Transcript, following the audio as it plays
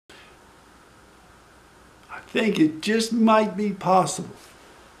I think it just might be possible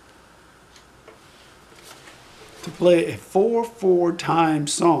to play a 4/4 time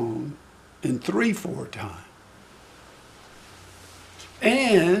song in 3/4 time,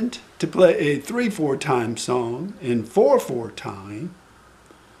 and to play a 3/4 time song in 4/4 time,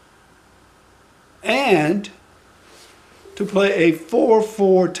 and to play a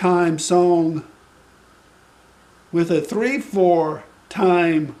 4/4 time song with a 3/4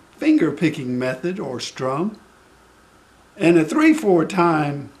 time finger picking method or strum, and a 3/4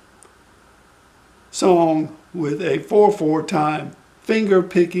 time song with a 4/4 time finger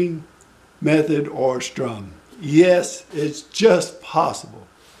picking method or strum. Yes, it's just possible.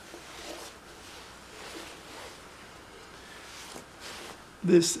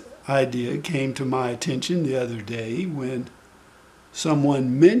 This idea came to my attention the other day when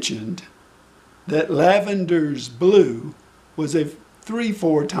someone mentioned that Lavender's Blue was a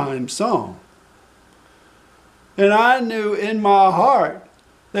 3/4 time song. And I knew in my heart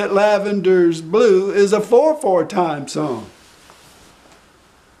that Lavender's Blue is a 4/4 time song.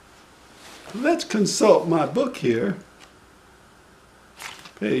 Let's consult my book here,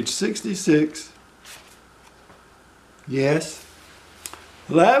 page 66. Yes,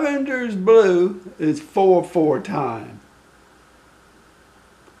 Lavender's Blue is 4/4 time,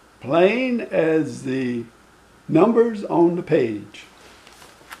 plain as the numbers on the page.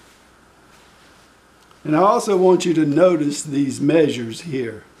 And I also want you to notice these measures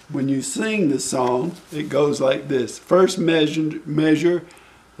here. When you sing the song, it goes like this. First measure,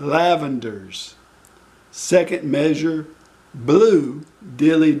 lavenders. Second measure, blue,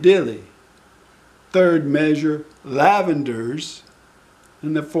 dilly dilly. Third measure, lavenders.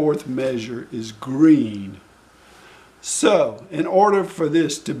 And the fourth measure is green. So, in order for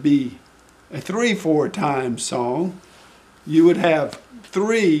this to be a 3/4 time song, you would have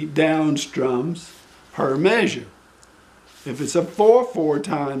 3 down strums per measure. If it's a 4/4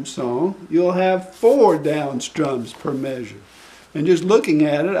 time song, you'll have 4 down strums per measure. And just looking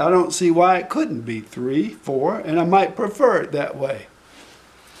at it, I don't see why it couldn't be 3, 4, and I might prefer it that way.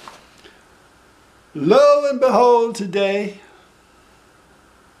 Lo and behold, today,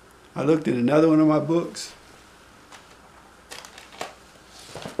 I looked at another one of my books,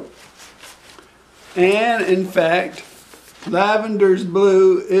 and in fact, Lavender's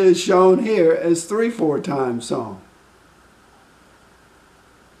Blue is shown here as 3/4 time song.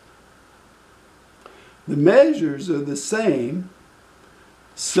 The measures are the same,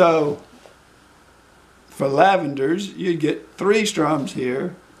 so for lavenders, you'd get 3 strums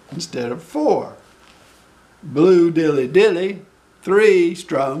here instead of 4. Blue dilly dilly, 3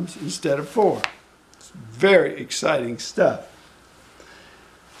 strums instead of 4. It's very exciting stuff.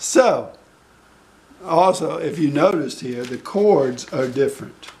 So, also, if you noticed here, the chords are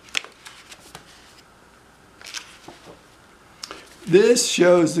different. This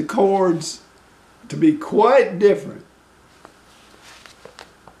shows the chords to be quite different.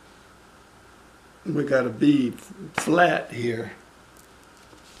 We got a B flat here.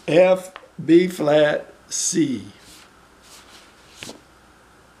 F, B flat, C.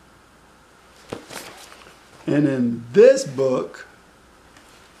 And in this book,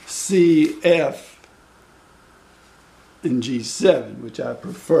 C, F, and G7, which I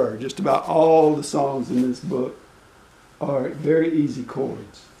prefer. Just about all the songs in this book are very easy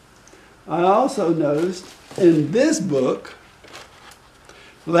chords. I also noticed in this book,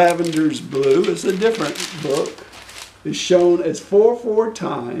 Lavender's Blue is a different book. It's shown as 4/4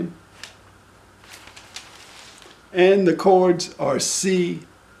 time, and the chords are C,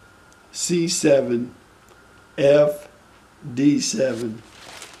 C7, F, D7,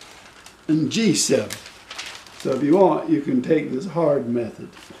 and G7. So if you want, you can take this hard method.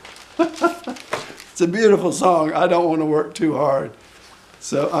 It's a beautiful song. I don't want to work too hard,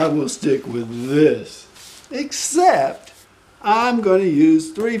 so I will stick with this. Except I'm going to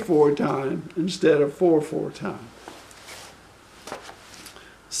use 3/4 time instead of 4/4 time.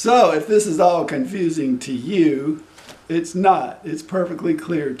 So if this is all confusing to you, it's not. It's perfectly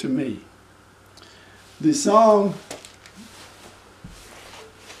clear to me. The song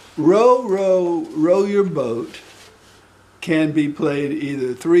Row, row, row your boat can be played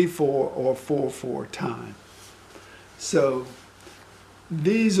either 3/4 or 4/4 time. So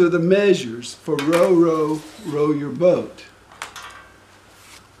these are the measures for row, row, row your boat.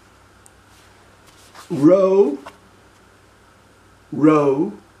 Row,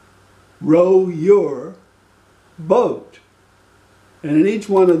 row, row your boat. And in each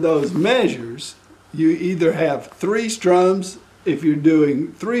one of those measures, you either have 3 strums if you're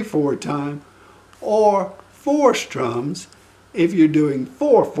doing 3/4 time, or 4 strums if you're doing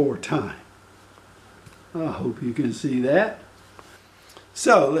 4/4 time. I hope you can see that.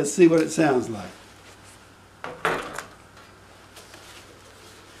 So let's see what it sounds like.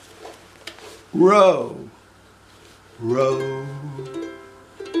 Row, row,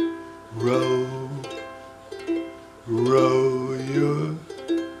 row, row your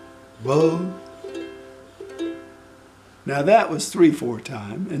boat. Now that was 3/4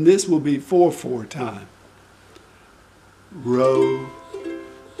 time, and this will be 4/4 time. Row,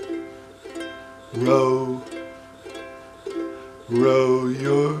 row, row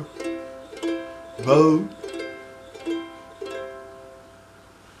your boat.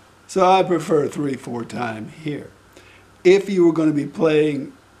 So I prefer 3/4 time here. If you were going to be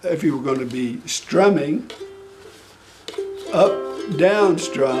playing, if you were going to be strumming up, down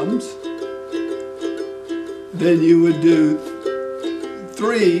strums, then you would do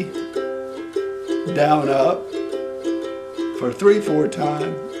 3 down, up for 3/4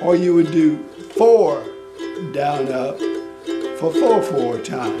 time, or you would do 4 down, up for 4/4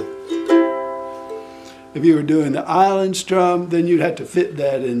 time. If you were doing the island strum, then you'd have to fit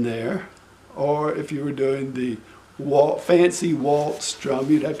that in there. Or if you were doing the fancy waltz strum,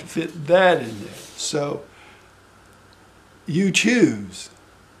 you'd have to fit that in there. So you choose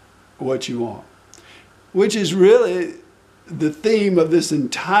what you want, which is really the theme of this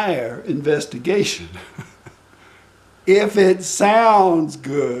entire investigation. If it sounds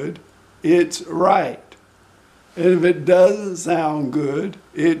good, it's right. And if it doesn't sound good,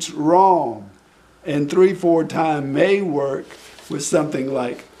 it's wrong. And 3/4 time may work with something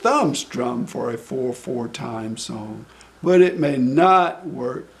like thumb strum for a 4/4 time song, but it may not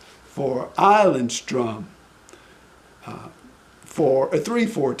work for island strum for a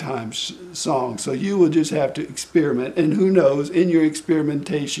 3/4 time song. So you will just have to experiment, and who knows, in your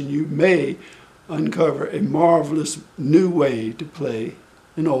experimentation you may uncover a marvelous new way to play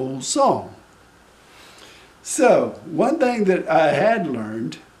an old song. So one thing that I had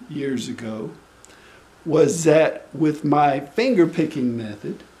learned years ago was that with my finger picking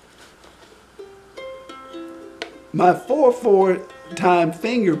method, my 4/4 time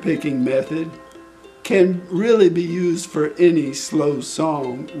finger picking method can really be used for any slow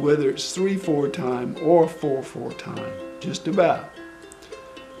song, whether it's 3/4 time or 4/4 time, just about.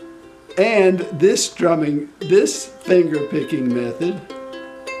 And this finger picking method,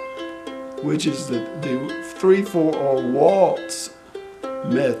 which is the 3/4 or waltz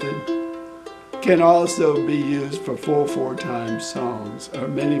method, can also be used for 4/4 time songs, or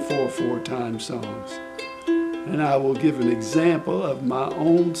many 4/4 time songs. And I will give an example of my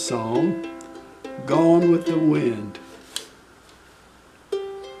own song, Gone with the Wind.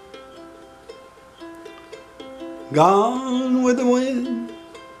 Gone with the wind,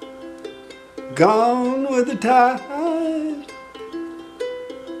 gone with the tide,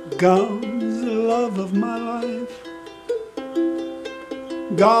 gone's the love of my life.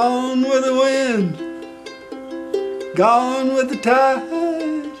 Gone with the wind, gone with the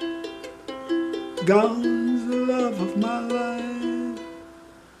tide, gone's the love of my life.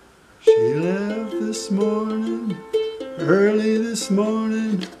 She left this morning, early this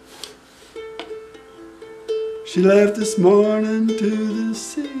morning. She left this morning to the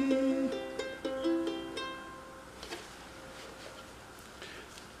sea.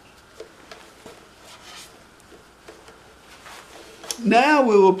 Now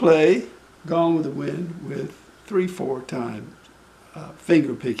we will play Gone with the Wind with 3/4 time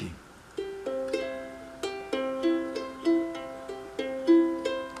finger picking.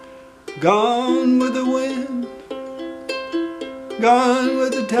 Gone with the wind, gone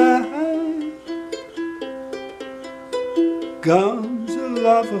with the tide, gone's the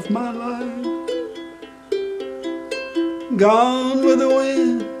love of my life. Gone with the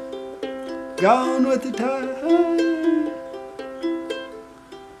wind, gone with the tide,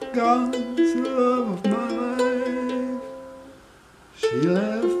 gone's the love of my life. She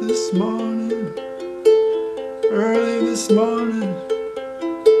left this morning, early this morning.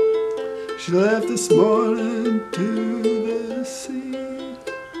 She left this morning to the sea.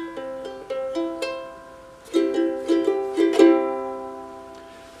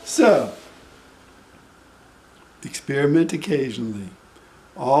 So, experiment occasionally.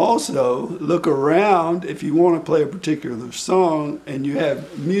 Also, look around if you want to play a particular song and you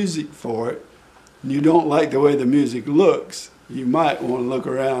have music for it, and you don't like the way the music looks, you might want to look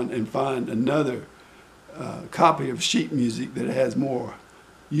around and find another copy of sheet music that has more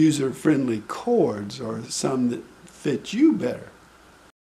user-friendly chords or some that fit you better.